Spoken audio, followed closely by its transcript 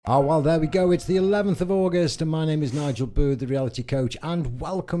Oh, well, there we go. It's the 11th of August, and my name is Nigel Glen, the reality coach, and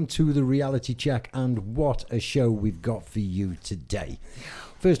welcome to the Reality Check, and what a show we've got for you today.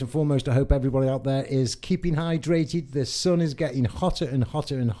 First and foremost, I hope everybody out there is keeping hydrated. The sun is getting hotter and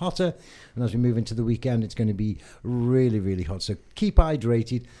hotter and hotter, and as we move into the weekend, it's going to be really, really hot, so keep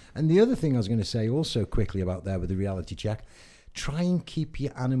hydrated. And the other thing I was going to say also quickly about there with the Reality Check, try and keep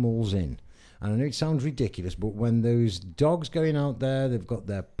your animals in. And I know it sounds ridiculous, but when those dogs going out there, they've got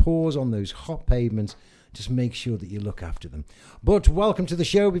their paws on those hot pavements, just make sure that you look after them. But welcome to the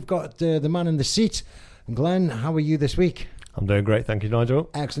show. We've got the man in the seat. Glenn, how are you this week? I'm doing great, thank you, Nigel.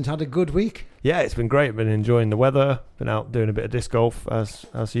 Excellent. Had a good week? Yeah, it's been great. Been enjoying the weather. Been out doing a bit of disc golf as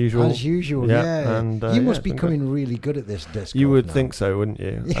usual. As usual, yeah. And, you must be becoming really good at this disc golf. You would now. think so, wouldn't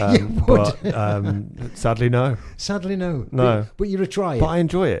you? You would. But sadly, no. Sadly, no. No. But you're a tryer. But I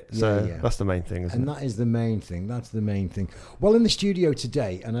enjoy it, so Yeah. that's the main thing, isn't it? And that is the main thing. That's the main thing. Well, in the studio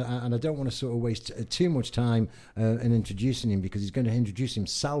today, and I don't want to sort of waste too much time in introducing him, because he's going to introduce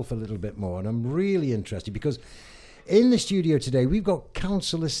himself a little bit more, and I'm really interested because in the studio today, we've got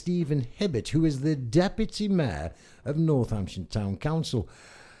Councillor Stephen Hibbert, who is the Deputy Mayor of Northampton Town Council.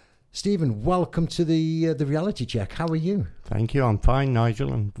 Stephen, welcome to the Reality Check. How are you? Thank you. I'm fine,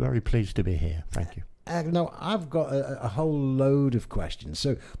 Nigel. I'm very pleased to be here. Thank you. Now, I've got a whole load of questions.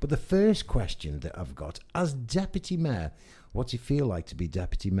 But the first question that I've got, as Deputy Mayor, what do you feel like to be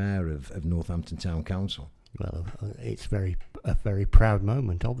Deputy Mayor of Northampton Town Council? Well, it's a very proud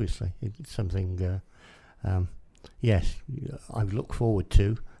moment, obviously. It's something... yes, I look forward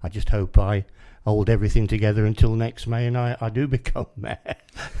to. I just hope I hold everything together until next May and I do become mayor.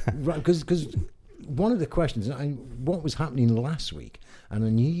 Right, because one of the questions, what was happening last week, and I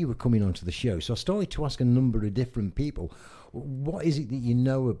knew you were coming onto the show, so I started to ask a number of different people, what is it that you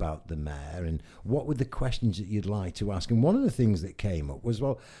know about the mayor, and what were the questions that you'd like to ask? And one of the things that came up was,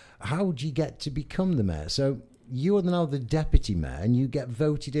 well, how do you get to become the mayor? So you are now the deputy mayor, and you get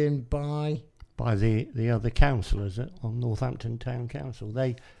voted in by the other councillors on Northampton Town Council.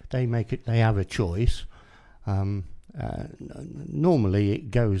 They make it. They have a choice. Normally, it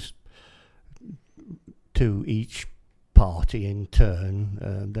goes to each party in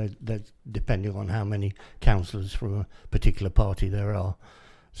turn. Depending on how many councillors from a particular party there are.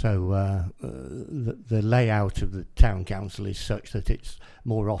 So the layout of the town council is such that it's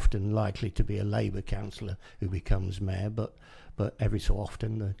more often likely to be a Labour councillor who becomes mayor, but every so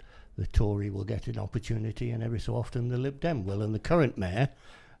often the Tory will get an opportunity, and every so often the Lib Dem will. And the current mayor,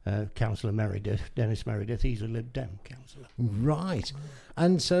 Councillor Dennis Meredith, he's a Lib Dem councillor. Right.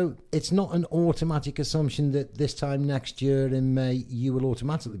 And so it's not an automatic assumption that this time next year in May you will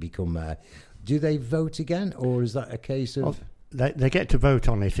automatically become mayor. Do they vote again, or is that a case of... They get to vote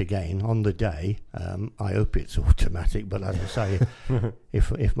on it again on the day. I hope it's automatic, but as I say,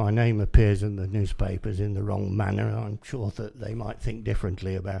 if my name appears in the newspapers in the wrong manner, I'm sure that they might think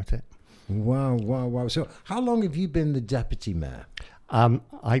differently about it. Wow. So how long have you been the deputy mayor?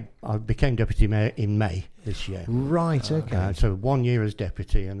 I became deputy mayor in May this year. Right, okay. So 1 year as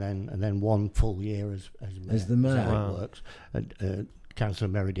deputy and then 1 full year as mayor. As the mayor. That's how it works.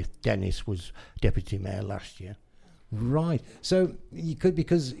 Councillor Meredith Dennis was deputy mayor last year. Right. So you could,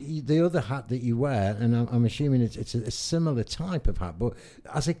 because the other hat that you wear, and I'm assuming it's a similar type of hat, but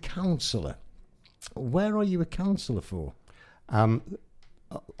as a councillor, where are you a councillor for? On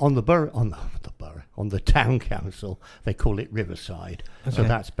the town council, they call it Riverside. Okay. So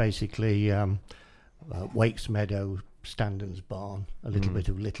that's basically Wakes Meadow, Standon's Barn, a little bit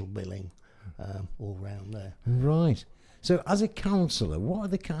of Little Billing, all round there. Right. So as a councillor, what are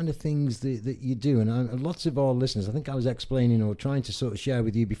the kind of things that you do? And lots of our listeners, I think I was explaining or trying to sort of share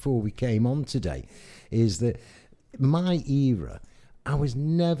with you before we came on today, is that my era, I was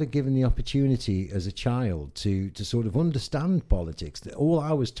never given the opportunity as a child to sort of understand politics. That all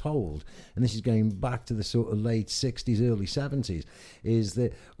I was told, and this is going back to the sort of late 60s, early 70s, is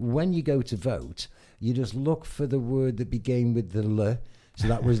that when you go to vote, you just look for the word that began with the L. So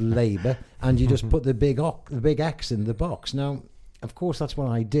that was Labour, and you just put the big X in the box. Now, of course, that's what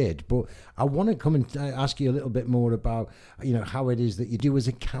I did, but I want to come and ask you a little bit more about, how it is that you do as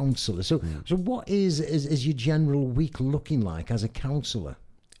a councillor. So what is your general week looking like as a councillor?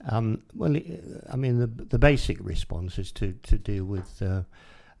 Well, I mean, the basic response is to deal with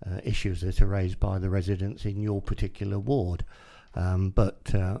issues that are raised by the residents in your particular ward.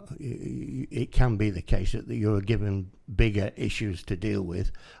 But it can be the case that you're given bigger issues to deal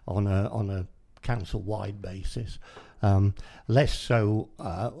with on a council-wide basis. Less so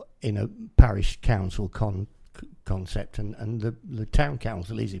in a parish council concept, and the town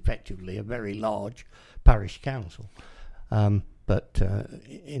council is effectively a very large parish council. But But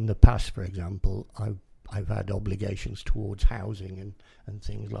in the past, for example, I've had obligations towards housing and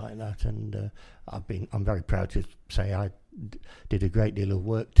things like that, and I'm very proud to say I did a great deal of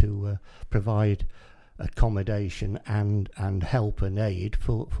work to provide accommodation and help and aid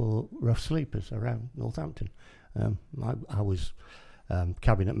for rough sleepers around Northampton. I was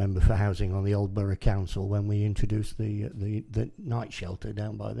cabinet member for housing on the Old Borough Council when we introduced the night shelter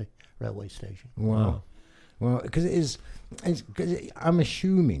down by the railway station. Wow. Well, because I'm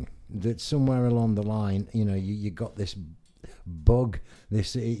assuming that somewhere along the line, you got this bug,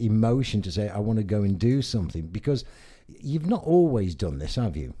 this emotion to say, I want to go and do something, because you've not always done this,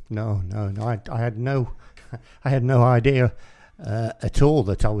 have you? No. I had no idea at all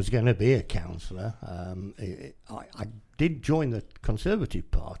that I was going to be a councillor. I did join the Conservative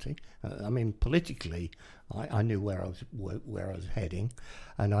Party. Politically, I knew where I was heading,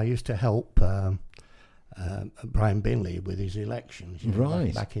 and I used to help Brian Binley with his elections,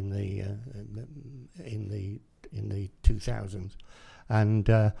 right, back in the 2000s,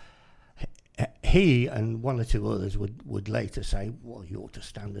 and he and one or two others would later say, "Well, you ought to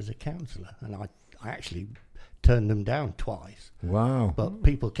stand as a councillor," and I actually turned them down twice. Wow! But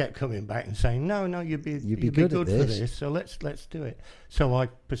people kept coming back and saying, "No, you'd be good for this. So let's do it." So I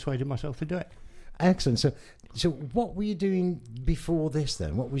persuaded myself to do it. Excellent. So what were you doing before this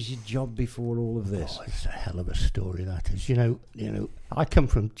then? What was your job before all of this? Oh, it's a hell of a story, that is. I come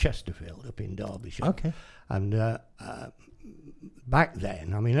from Chesterfield up in Derbyshire. Okay. And back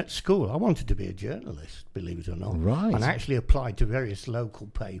then, at school, I wanted to be a journalist, believe it or not. Right. And I actually applied to various local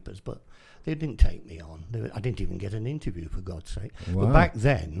papers, but they didn't take me on. I didn't even get an interview, for God's sake. Wow. But back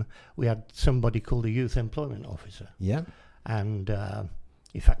then, we had somebody called a youth employment officer. Yeah. And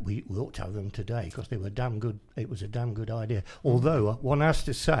in fact, we ought to have them today, because they were damn good. It was a damn good idea. Although one has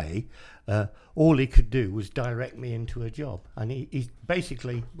to say, all he could do was direct me into a job. And he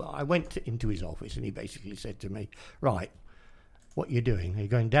basically, I went into his office, and he basically said to me, "Right, what are you doing? Are you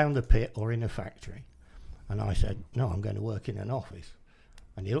going down the pit or in a factory?" And I said, "No, I'm going to work in an office."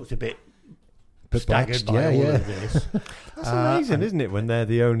 And he looked a bit staggered by all of this. That's amazing, isn't it? When they're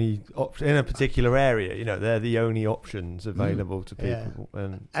the only option in a particular area, they're the only options available to people,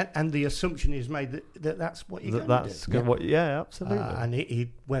 and the assumption is made that's what you're going to do. Absolutely. And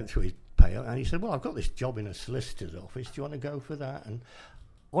he went through his pay, and he said, "Well, I've got this job in a solicitor's office. Do you want to go for that?" And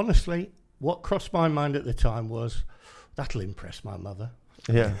honestly, what crossed my mind at the time was, that'll impress my mother.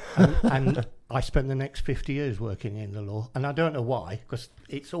 Yeah. and I spent the next 50 years working in the law, and I don't know why, because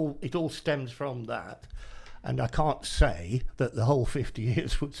it all stems from that. And I can't say that the whole 50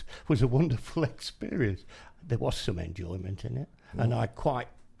 years was a wonderful experience. There was some enjoyment in it, and I quite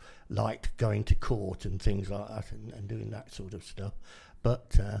liked going to court and things like that, and doing that sort of stuff.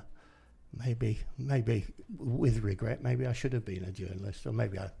 But maybe with regret, maybe I should have been a journalist, or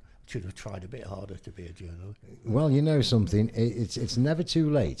maybe I should have tried a bit harder to be a journalist. Well, you know something, it's never too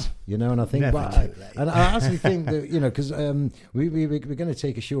late, and I think, never too late. And I actually think that, because we're going to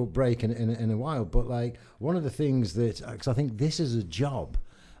take a short break in a while, but like one of the things that, because I think this is a job,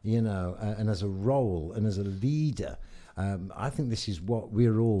 and as a role and as a leader, I think this is what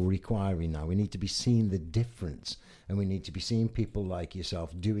we're all requiring now. We need to be seeing the difference, and we need to be seeing people like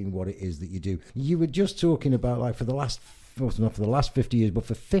yourself doing what it is that you do. You were just talking about, like, for the last 50 years, but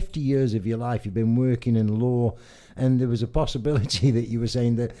for 50 years of your life you've been working in law, and there was a possibility that you were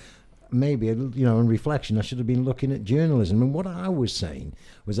saying that maybe, in reflection, I should have been looking at journalism. And what I was saying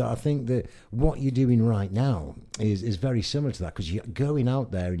was that I think that what you're doing right now is very similar to that, because you're going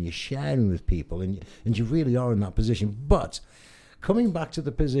out there and you're sharing with people, and you really are in that position. But coming back to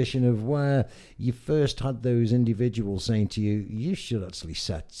the position of where you first had those individuals saying to you, you should actually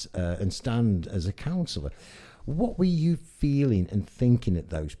set and stand as a councillor. What were you feeling and thinking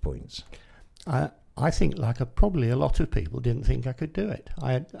at those points? I think, probably a lot of people, didn't think I could do it.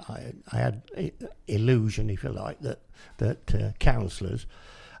 I had illusion, if you like, that councillors,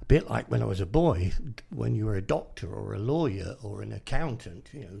 a bit like when I was a boy, when you were a doctor or a lawyer or an accountant,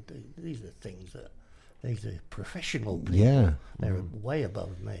 these are things that, these are professional people. Yeah. They're way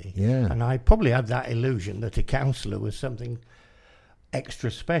above me. Yeah. And I probably had that illusion that a councillor was something extra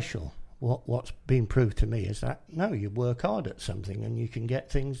special. What's been proved to me is that, no, you work hard at something and you can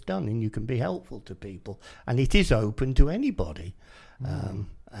get things done and you can be helpful to people. And it is open to anybody.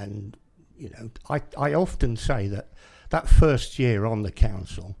 And, I often say that first year on the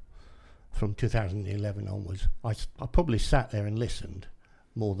council, from 2011 onwards, I probably sat there and listened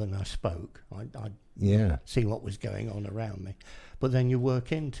more than I spoke. I'd see what was going on around me. But then you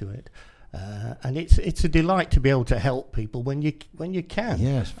work into it. And it's a delight to be able to help people when you can.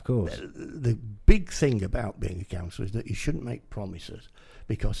 Yes, of course. The big thing about being a councillor is that you shouldn't make promises,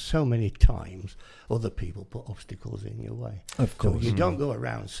 because so many times other people put obstacles in your way. Of course. So you don't go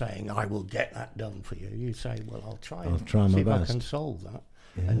around saying, I will get that done for you. You say, well, I'll try my see if best. I can solve that.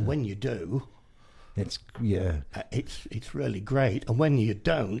 Yeah. And when you do, It's really great. And when you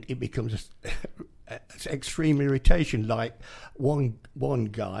don't, it becomes extreme irritation. Like one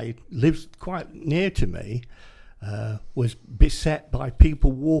guy lives quite near to me, was beset by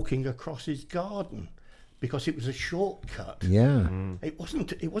people walking across his garden because it was a shortcut. Yeah. It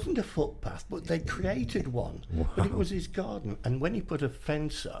wasn't a footpath, but they created one. Wow. But it was his garden. And when he put a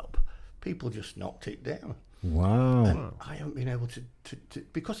fence up, people just knocked it down. Wow. And I haven't been able to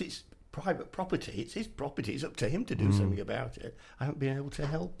because it's private property, it's his property, it's up to him to do something about it. I haven't been able to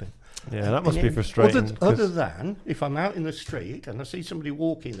help him. Yeah, that must be frustrating. Other than if I'm out in the street and I see somebody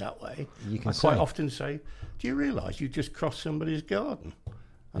walking that way, I quite often say, do you realise you just crossed somebody's garden?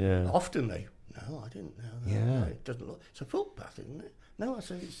 And often they, no, I didn't know. Yeah. It doesn't look, it's a footpath, isn't it? No, I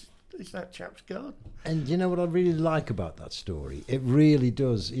say, it's that chap's garden. And you know what I really like about that story? It really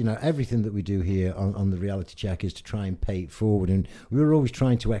does. You know, everything that we do here on the Reality Check is to try and pay it forward. And we're always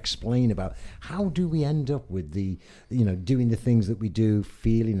trying to explain about how do we end up with doing the things that we do,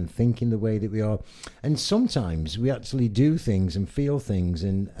 feeling and thinking the way that we are. And sometimes we actually do things and feel things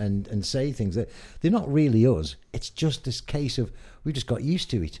and say things that they're not really us. It's just this case of we just got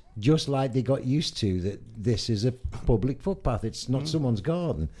used to it, just like they got used to that this is a public footpath. It's not someone's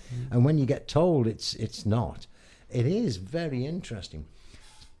garden. And when you get told it's not, it is very interesting.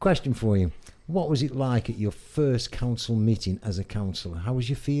 Question for you. What was it like at your first council meeting as a councillor? How was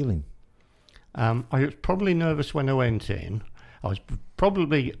you feeling? I was probably nervous when I went in. I was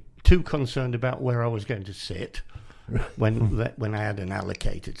probably too concerned about where I was going to sit when I had an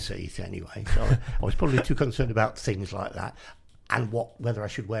allocated seat anyway. So I was probably too concerned about things like that. And whether I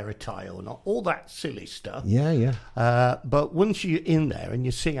should wear a tie or not, all that silly stuff. Yeah. But once you're in there and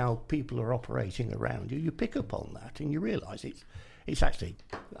you see how people are operating around you, you pick up on that and you realise it's actually,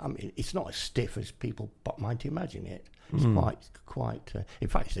 I mean, it's not as stiff as people might imagine it. It's quite. In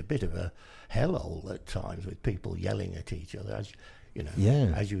fact, it's a bit of a hellhole at times with people yelling at each other. As you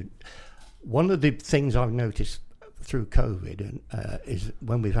know, one of the things I've noticed through COVID is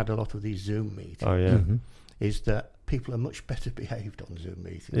when we've had a lot of these Zoom meetings. Is that people are much better behaved on Zoom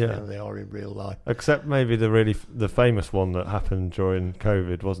meetings than they are in real life. Except maybe the famous one that happened during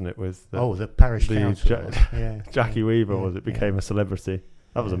COVID, wasn't it? With the parish council. Jackie Weaver became a celebrity.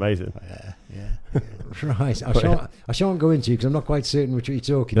 That was amazing. Yeah. Right. I shan't go into it because I'm not quite certain which you're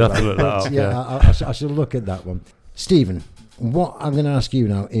talking You'll about. have to look that up, I shall look at that one. Stephen, what I'm going to ask you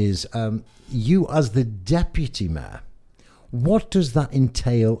now is, you as the deputy mayor, what does that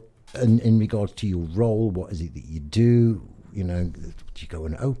entail in regards to your role? What is it that you do? You know, do you go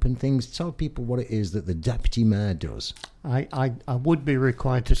and open things? Tell people what it is that the deputy mayor does. I would be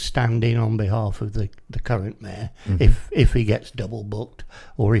required to stand in on behalf of the current mayor if he gets double booked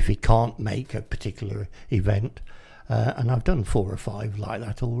or if he can't make a particular event. And I've done 4 or 5 like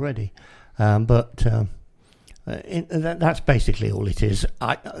that already. That's basically all it is.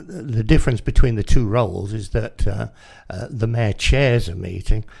 The difference between the two roles is that the mayor chairs a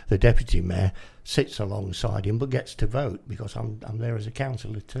meeting, the deputy mayor sits alongside him but gets to vote because I'm there as a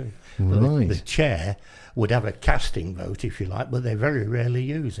councillor too. Right. The chair would have a casting vote, if you like, but they very rarely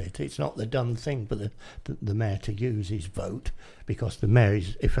use it. It's not the done thing for the mayor to use his vote because the mayor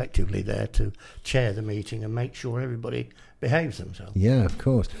is effectively there to chair the meeting and make sure everybody behaves themselves. Yeah, of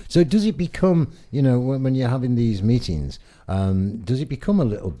course. So does it become, when you're having these meetings, does it become a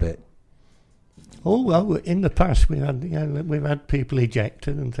little bit? Oh well, in the past we've had people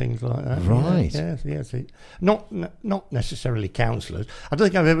ejected and things like that. Right. Yes. Not necessarily councillors. I don't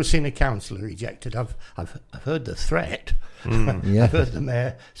think I've ever seen a councillor ejected. I've heard the threat. I've heard the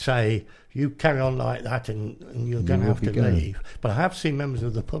mayor say, "You carry on like that, and you're going to have to leave." But I have seen members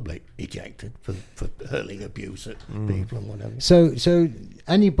of the public ejected for hurling abuse at people and whatever. So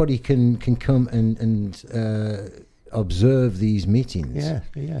anybody can come and observe these meetings.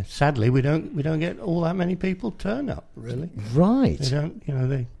 Yeah. Sadly, we don't get all that many people turn up. Really, right? They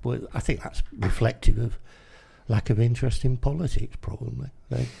don't. I think that's reflective of lack of interest in politics, probably.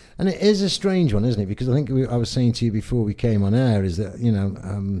 And it is a strange one, isn't it? Because I think I was saying to you before we came on air is that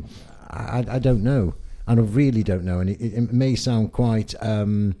I don't know, and I really don't know, and it may sound quite.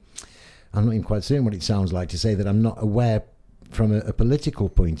 I'm not even quite certain what it sounds like to say that I'm not aware from a political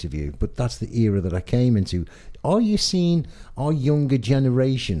point of view, but that's the era that I came into. Are you seeing our younger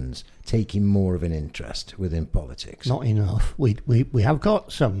generations taking more of an interest within politics? Not enough. We have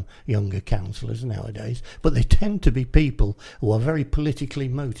got some younger councillors nowadays, but they tend to be people who are very politically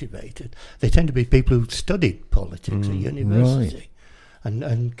motivated. They tend to be people who've studied politics at university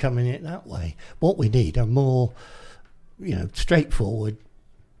and come in it that way. What we need are more, straightforward,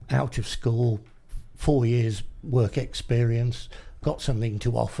 out of school, 4 years work experience, got something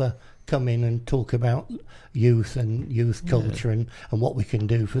to offer, come in and talk about youth and youth culture and what we can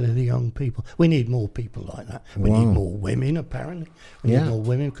do for the young people. We need more people like that. We need more women, apparently. We need more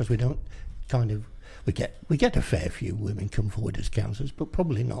women because we don't we get a fair few women come forward as councillors, but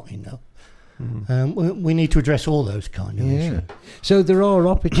probably not enough. We need to address all those kind of issues. So there are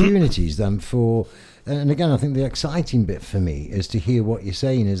opportunities then for, and again, I think the exciting bit for me is to hear what you're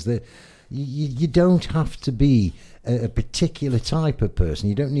saying is that you don't have to be a particular type of person.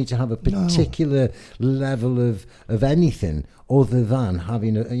 You don't need to have a particular level of anything other than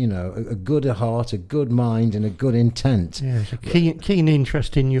having a good heart, a good mind, and a good intent. Yes, a keen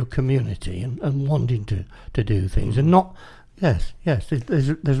interest in your community and wanting to do things and not. Yes.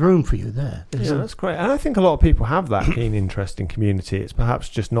 There's room for you there. That's great. And I think a lot of people have that keen interest in community. It's perhaps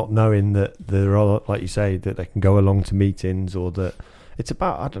just not knowing that there are, like you say, that they can go along to meetings, or that it's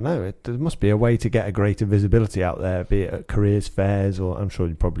about, I don't know, there must be a way to get a greater visibility out there, be it at careers fairs, or I'm sure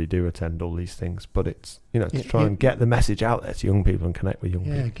you probably do attend all these things, but it's, to try and get the message out there to young people and connect with young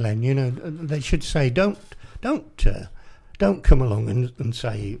people. Yeah, Glenn, they should say, don't come along and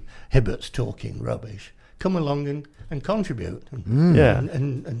say Hibbert's talking rubbish. Come along and contribute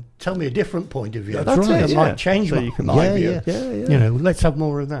and tell me a different point of view. That's right. That might change my view. Yeah. Let's have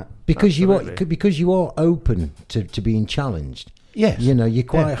more of that. Because you are open to being challenged. Yes. You're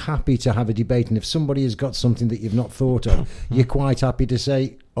quite happy to have a debate, and if somebody has got something that you've not thought of, you're quite happy to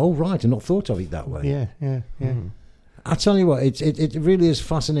say, "Oh, right, I've not thought of it that way." Yeah. I tell you what, it really is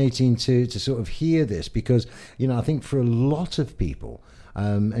fascinating to sort of hear this, because I think for a lot of people.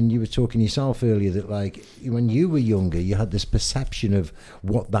 And you were talking yourself earlier that, like, when you were younger, you had this perception of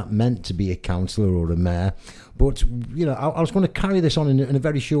what that meant to be a councillor or a mayor. But, I was going to carry this on in a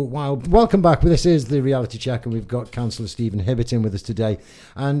very short while. Welcome back. This is the Reality Check, and we've got Councillor Stephen Hibbert in with us today.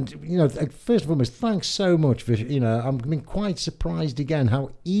 And, first and foremost, thanks so much for, I've been quite surprised again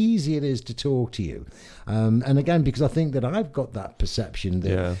how easy it is to talk to you. And again, because I think that I've got that perception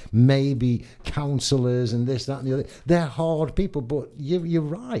that maybe councillors and this, that and the other, they're hard people, but you're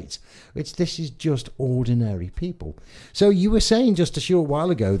right. This is just ordinary people. So you were saying just a short while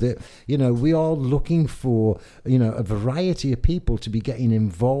ago that, we are looking for, a variety of people to be getting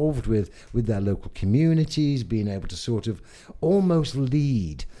involved with their local communities, being able to sort of almost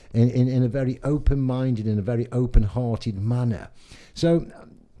lead in a very open-minded, in a very open-hearted manner. So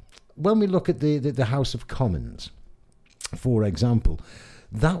when we look at the House of Commons, for example,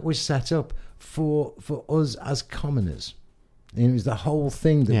 that was set up for us as commoners. And it was the whole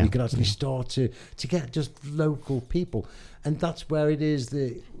thing that we could actually start to get just local people. And that's where it is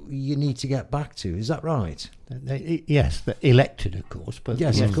that you need to get back to. Is that right? Yes, they're elected, of course. But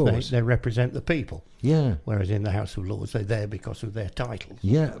yes, of course. They represent the people. Yeah. Whereas in the House of Lords, they're there because of their titles.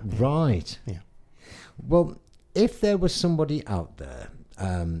 Yeah, right. Yeah. Well, if there was somebody out there,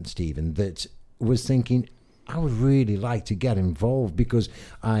 Stephen, that was thinking, I would really like to get involved because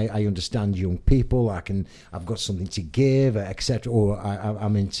I understand young people. I've got something to give, etc. Or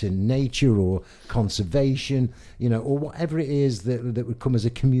I'm into nature or conservation, or whatever it is that would come as a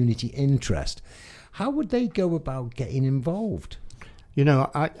community interest. How would they go about getting involved?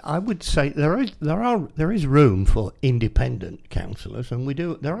 I would say there is room for independent councillors, and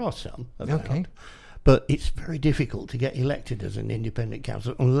there are some about. Okay. But it's very difficult to get elected as an independent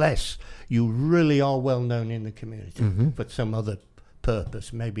councillor unless you really are well known in the community for some other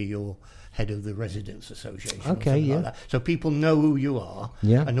purpose. Maybe you're head of the Residents Association or something like that. So people know who you are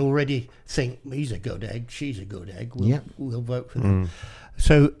and already think, he's a good egg, she's a good egg, we'll vote for them.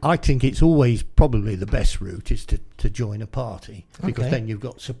 So I think it's always probably the best route is to join a party, because then you've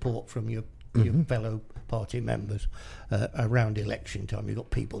got support from your fellow party members around election time. You've got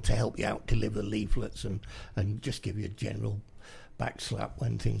people to help you out, deliver leaflets and just give you a general backslap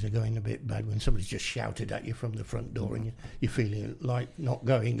when things are going a bit bad, when somebody's just shouted at you from the front door and you're feeling like not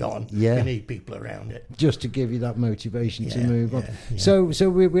going on. You need people around it just to give you that motivation to move on. So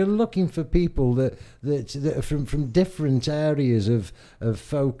we're looking for people that are from different areas of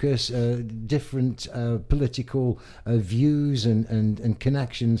focus, different political views and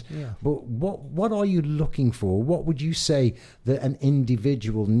connections. But what are you looking for? What would you say that an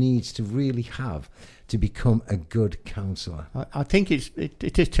individual needs to really have to become a good councillor? I think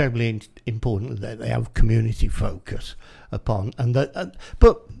it is terribly important that they have community focus upon, and that.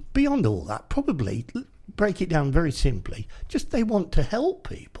 But beyond all that, probably break it down very simply. Just they want to help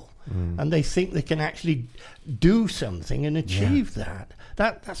people, and they think they can actually do something and achieve that.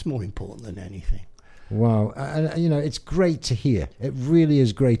 That's more important than anything. Wow. It's great to hear. It really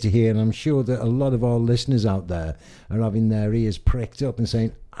is great to hear. And I'm sure that a lot of our listeners out there are having their ears pricked up and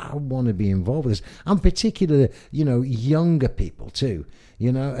saying, I want to be involved with this. And particularly, younger people too.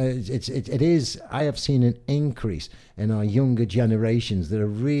 It is, I have seen an increase in our younger generations that are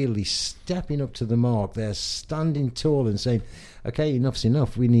really stepping up to the mark. They're standing tall and saying, okay, enough's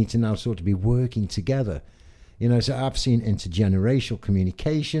enough. We need to now sort of be working together. So I've seen intergenerational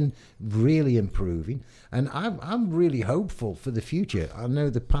communication really improving, and I'm really hopeful for the future. I know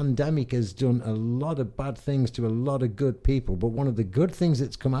the pandemic has done a lot of bad things to a lot of good people, but one of the good things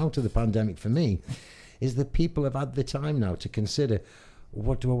that's come out of the pandemic for me is that people have had the time now to consider,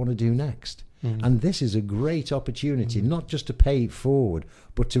 what do I want to do next? And this is a great opportunity, not just to pay it forward,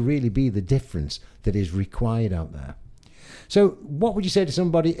 but to really be the difference that is required out there. So what would you say to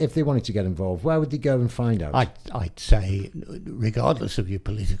somebody if they wanted to get involved? Where would they go and find out? I'd say, regardless of your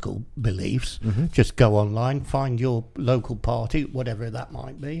political beliefs, just go online, find your local party, whatever that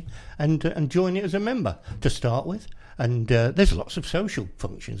might be, and join it as a member to start with. And there's lots of social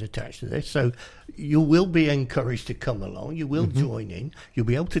functions attached to this, so you will be encouraged to come along, you will join in, you'll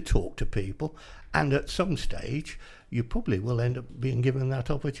be able to talk to people, and at some stage you probably will end up being given that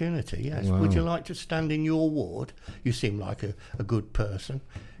opportunity. Yes. Wow. Would you like to stand in your ward? You seem like a good person.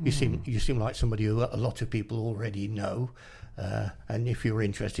 You seem like somebody who a lot of people already know. And if you're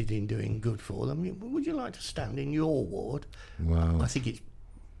interested in doing good for them, would you like to stand in your ward? Wow. I think it's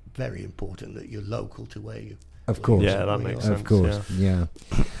very important that you're local to where you. Of course. Yeah, that makes sense. Of course, yeah.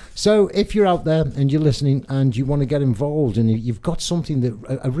 So if you're out there and you're listening and you want to get involved and you've got something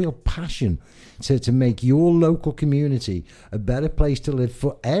that a real passion to make your local community a better place to live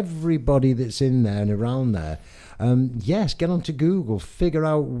for everybody that's in there and around there, yes, get onto Google, figure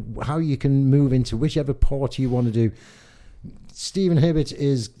out how you can move into whichever party you want to do. Stephen Hibbert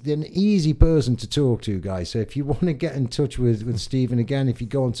is an easy person to talk to, guys. So if you want to get in touch with Stephen, again, if you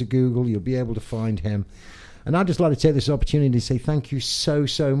go onto Google, you'll be able to find him. And I'd just like to take this opportunity to say thank you so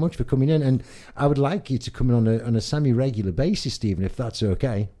much for coming in. And I would like you to come in on a semi-regular basis, Stephen, if that's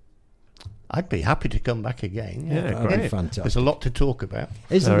okay. I'd be happy to come back again. Yeah, great. Fantastic. There's a lot to talk about.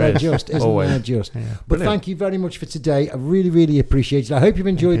 Isn't there just? Yeah. But thank you very much for today. I really appreciate it. I hope you've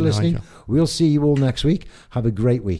enjoyed listening. Nigel. We'll see you all next week. Have a great week.